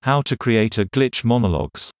How to Create a Glitch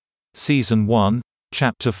Monologues. Season 1,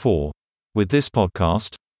 Chapter 4. With this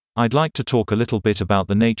podcast, I'd like to talk a little bit about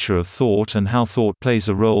the nature of thought and how thought plays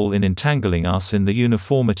a role in entangling us in the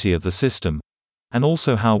uniformity of the system, and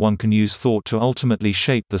also how one can use thought to ultimately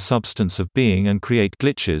shape the substance of being and create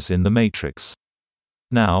glitches in the matrix.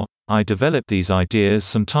 Now, I developed these ideas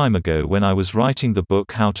some time ago when I was writing the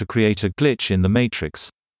book How to Create a Glitch in the Matrix,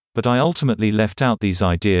 but I ultimately left out these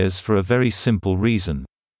ideas for a very simple reason.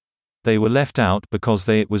 They were left out because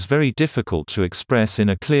it was very difficult to express in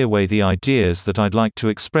a clear way the ideas that I'd like to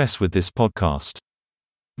express with this podcast.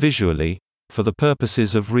 Visually, for the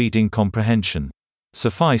purposes of reading comprehension.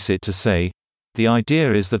 Suffice it to say, the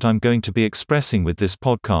idea is that I'm going to be expressing with this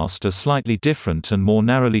podcast are slightly different and more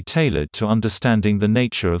narrowly tailored to understanding the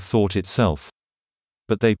nature of thought itself.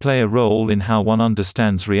 But they play a role in how one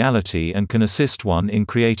understands reality and can assist one in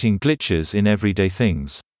creating glitches in everyday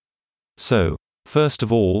things. So, first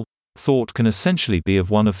of all, thought can essentially be of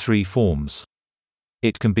one of three forms.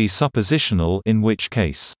 It can be suppositional, in which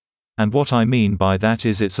case. And what I mean by that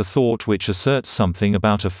is it's a thought which asserts something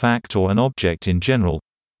about a fact or an object in general.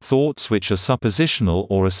 Thoughts which are suppositional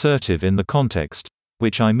or assertive in the context,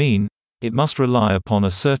 which I mean, it must rely upon a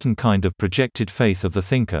certain kind of projected faith of the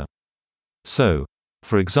thinker. So,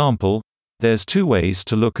 for example, there's two ways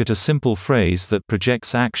to look at a simple phrase that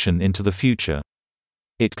projects action into the future.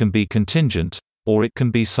 It can be contingent, or it can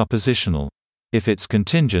be suppositional. If it's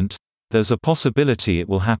contingent, there's a possibility it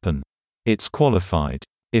will happen. It's qualified.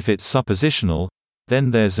 If it's suppositional, then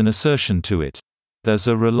there's an assertion to it. There's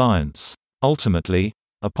a reliance, ultimately,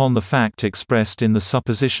 upon the fact expressed in the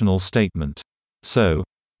suppositional statement. So,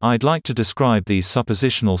 I'd like to describe these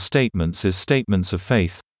suppositional statements as statements of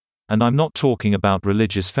faith. And I'm not talking about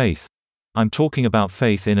religious faith. I'm talking about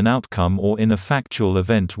faith in an outcome or in a factual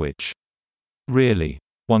event which, really,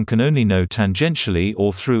 one can only know tangentially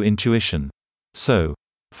or through intuition. So,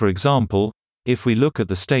 for example, if we look at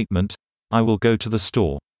the statement, I will go to the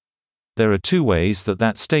store. There are two ways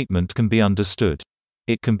that statement can be understood.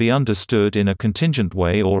 It can be understood in a contingent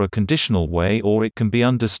way or a conditional way, or it can be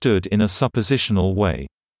understood in a suppositional way.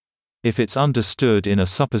 If it's understood in a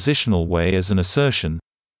suppositional way as an assertion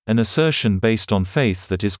based on faith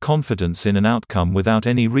that is confidence in an outcome without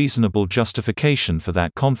any reasonable justification for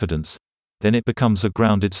that confidence, then it becomes a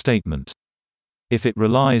grounded statement. If it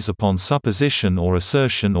relies upon supposition or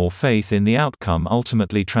assertion or faith in the outcome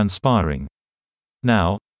ultimately transpiring.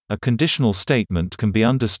 Now, a conditional statement can be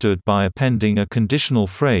understood by appending a conditional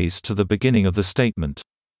phrase to the beginning of the statement.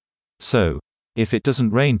 So, if it doesn't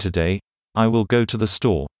rain today, I will go to the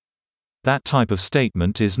store. That type of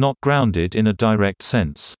statement is not grounded in a direct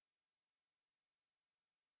sense.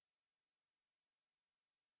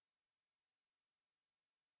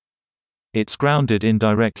 It's grounded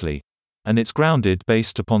indirectly. And it's grounded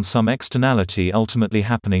based upon some externality ultimately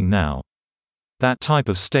happening now. That type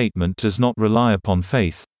of statement does not rely upon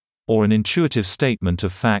faith, or an intuitive statement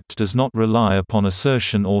of fact does not rely upon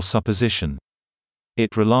assertion or supposition.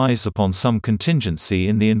 It relies upon some contingency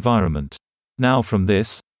in the environment. Now from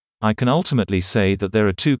this, I can ultimately say that there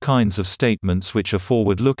are two kinds of statements which are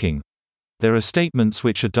forward-looking. There are statements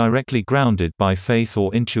which are directly grounded by faith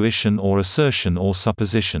or intuition or assertion or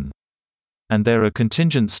supposition. And there are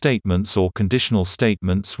contingent statements or conditional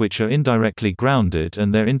statements which are indirectly grounded,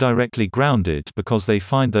 and they're indirectly grounded because they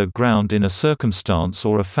find their ground in a circumstance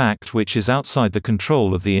or a fact which is outside the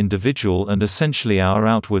control of the individual and essentially our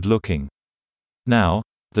outward looking. Now,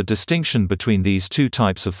 the distinction between these two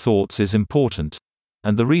types of thoughts is important.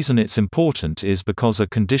 And the reason it's important is because a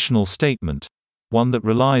conditional statement, one that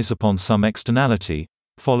relies upon some externality,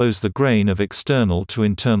 follows the grain of external to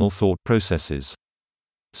internal thought processes.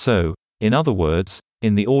 So, in other words,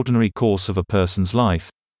 in the ordinary course of a person's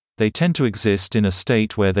life, they tend to exist in a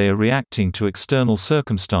state where they are reacting to external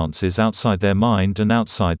circumstances outside their mind and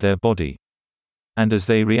outside their body. And as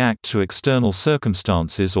they react to external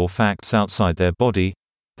circumstances or facts outside their body,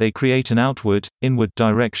 they create an inward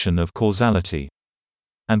direction of causality.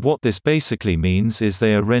 And what this basically means is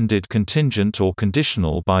they are rendered contingent or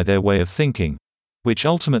conditional by their way of thinking, which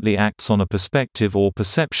ultimately acts on a perspective or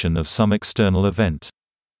perception of some external event.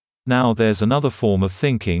 Now there's another form of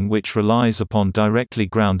thinking which relies upon directly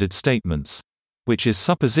grounded statements, which is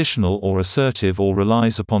suppositional or assertive or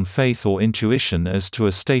relies upon faith or intuition as to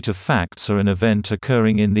a state of facts or an event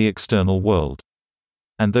occurring in the external world.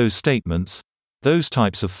 And those statements, those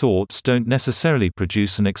types of thoughts don't necessarily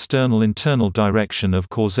produce an external-internal direction of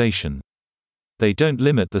causation. They don't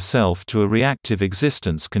limit the self to a reactive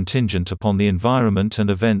existence contingent upon the environment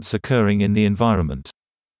and events occurring in the environment.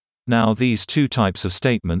 Now these two types of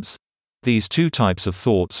statements, these two types of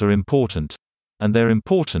thoughts are important, and they're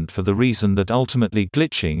important for the reason that ultimately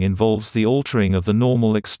glitching involves the altering of the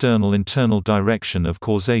normal external-internal direction of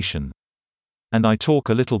causation. And I talk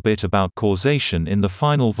a little bit about causation in the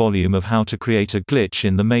final volume of How to Create a Glitch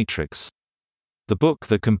in the Matrix. The book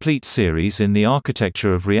The Complete Series in the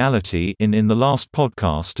Architecture of Reality in the last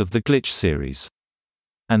podcast of the Glitch series.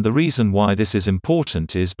 And the reason why this is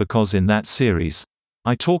important is because in that series,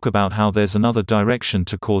 I talk about how there's another direction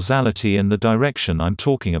to causality and the direction I'm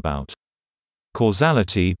talking about.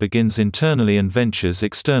 Causality begins internally and ventures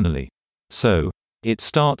externally. So, it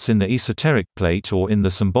starts in the esoteric plate or in the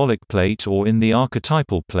symbolic plate or in the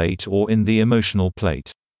archetypal plate or in the emotional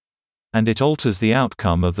plate. And it alters the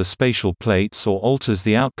outcome of the spatial plates or alters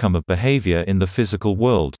the outcome of behavior in the physical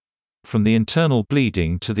world, from the internal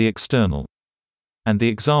bleeding to the external. And the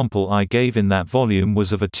example I gave in that volume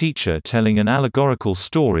was of a teacher telling an allegorical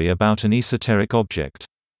story about an esoteric object.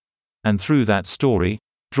 And through that story,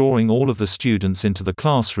 drawing all of the students into the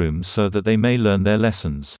classroom so that they may learn their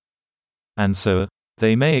lessons. And so,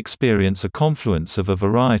 they may experience a confluence of a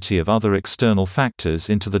variety of other external factors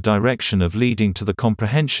into the direction of leading to the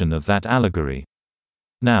comprehension of that allegory.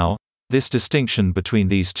 Now, this distinction between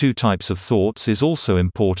these two types of thoughts is also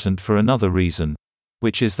important for another reason,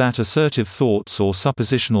 which is that assertive thoughts or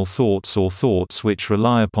suppositional thoughts or thoughts which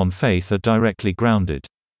rely upon faith are directly grounded.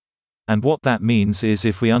 And what that means is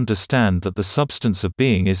if we understand that the substance of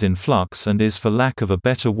being is in flux and is, for lack of a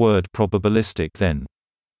better word, probabilistic, then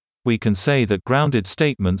we can say that grounded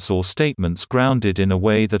statements or statements grounded in a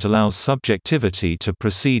way that allows subjectivity to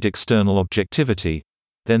precede external objectivity,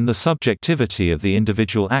 then the subjectivity of the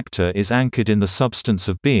individual actor is anchored in the substance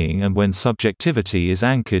of being, and when subjectivity is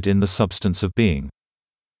anchored in the substance of being,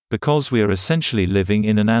 because we are essentially living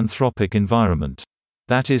in an anthropic environment.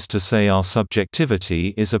 That is to say, our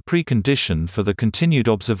subjectivity is a precondition for the continued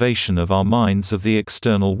observation of our minds of the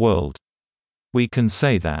external world. We can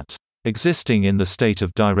say that existing in the state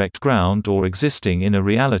of direct ground or existing in a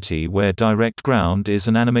reality where direct ground is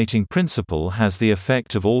an animating principle has the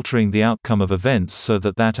effect of altering the outcome of events so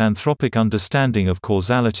that that anthropic understanding of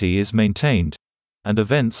causality is maintained, and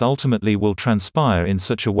events ultimately will transpire in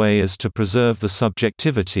such a way as to preserve the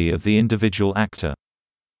subjectivity of the individual actor.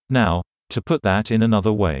 Now, to put that in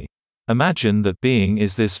another way, imagine that being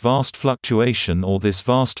is this vast fluctuation or this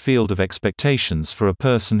vast field of expectations for a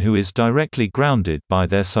person who is directly grounded by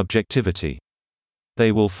their subjectivity.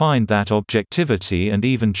 They will find that objectivity and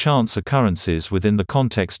even chance occurrences within the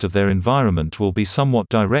context of their environment will be somewhat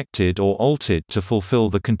directed or altered to fulfill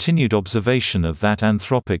the continued observation of that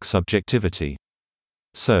anthropic subjectivity.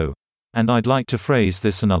 So, and I'd like to phrase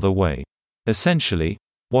this another way. Essentially,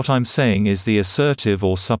 what I'm saying is the assertive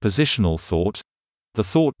or suppositional thought, the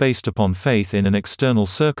thought based upon faith in an external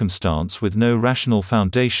circumstance with no rational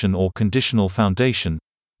foundation or conditional foundation,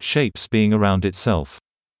 shapes being around itself.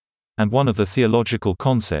 And one of the theological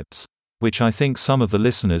concepts, which I think some of the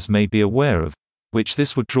listeners may be aware of, which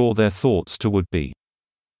this would draw their thoughts to would be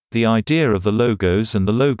the idea of the logos, and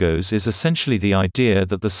the logos is essentially the idea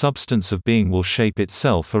that the substance of being will shape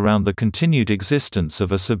itself around the continued existence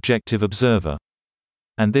of a subjective observer.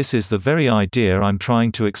 And this is the very idea I'm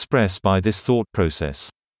trying to express by this thought process.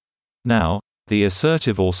 Now, the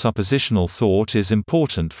assertive or suppositional thought is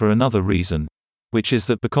important for another reason, which is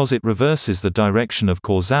that because it reverses the direction of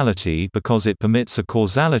causality, because it permits a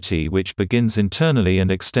causality which begins internally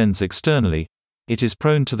and extends externally, it is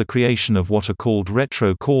prone to the creation of what are called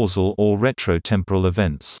retro-causal or retro-temporal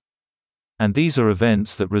events. And these are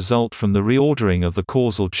events that result from the reordering of the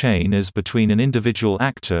causal chain as between an individual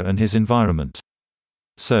actor and his environment.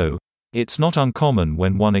 So, it's not uncommon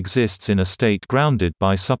when one exists in a state grounded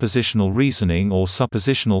by suppositional reasoning or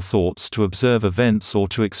suppositional thoughts to observe events or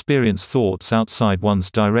to experience thoughts outside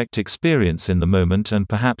one's direct experience in the moment and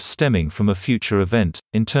perhaps stemming from a future event,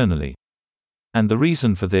 internally. And the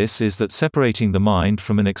reason for this is that separating the mind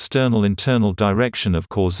from an external-internal direction of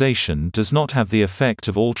causation does not have the effect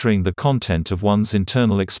of altering the content of one's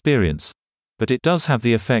internal experience, but it does have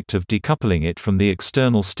the effect of decoupling it from the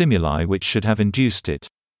external stimuli which should have induced it.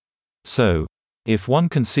 So, if one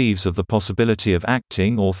conceives of the possibility of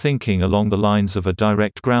acting or thinking along the lines of a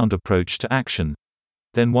direct ground approach to action,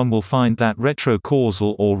 then one will find that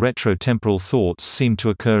retrocausal or retrotemporal thoughts seem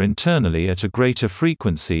to occur internally at a greater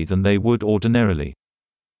frequency than they would ordinarily.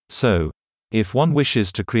 So, if one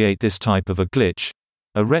wishes to create this type of a glitch,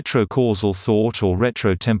 a retrocausal thought or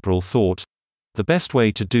retrotemporal thought, the best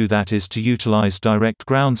way to do that is to utilize direct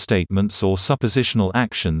ground statements or suppositional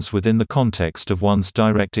actions within the context of one's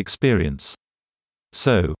direct experience.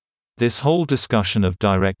 So, this whole discussion of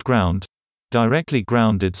direct ground, Directly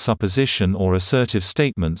grounded supposition or assertive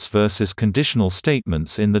statements versus conditional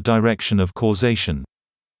statements in the direction of causation.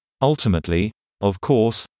 Ultimately, of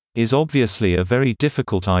course, is obviously a very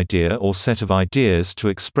difficult idea or set of ideas to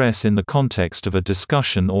express in the context of a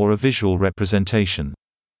discussion or a visual representation.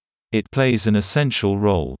 It plays an essential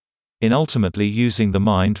role in ultimately using the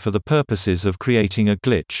mind for the purposes of creating a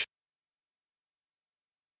glitch.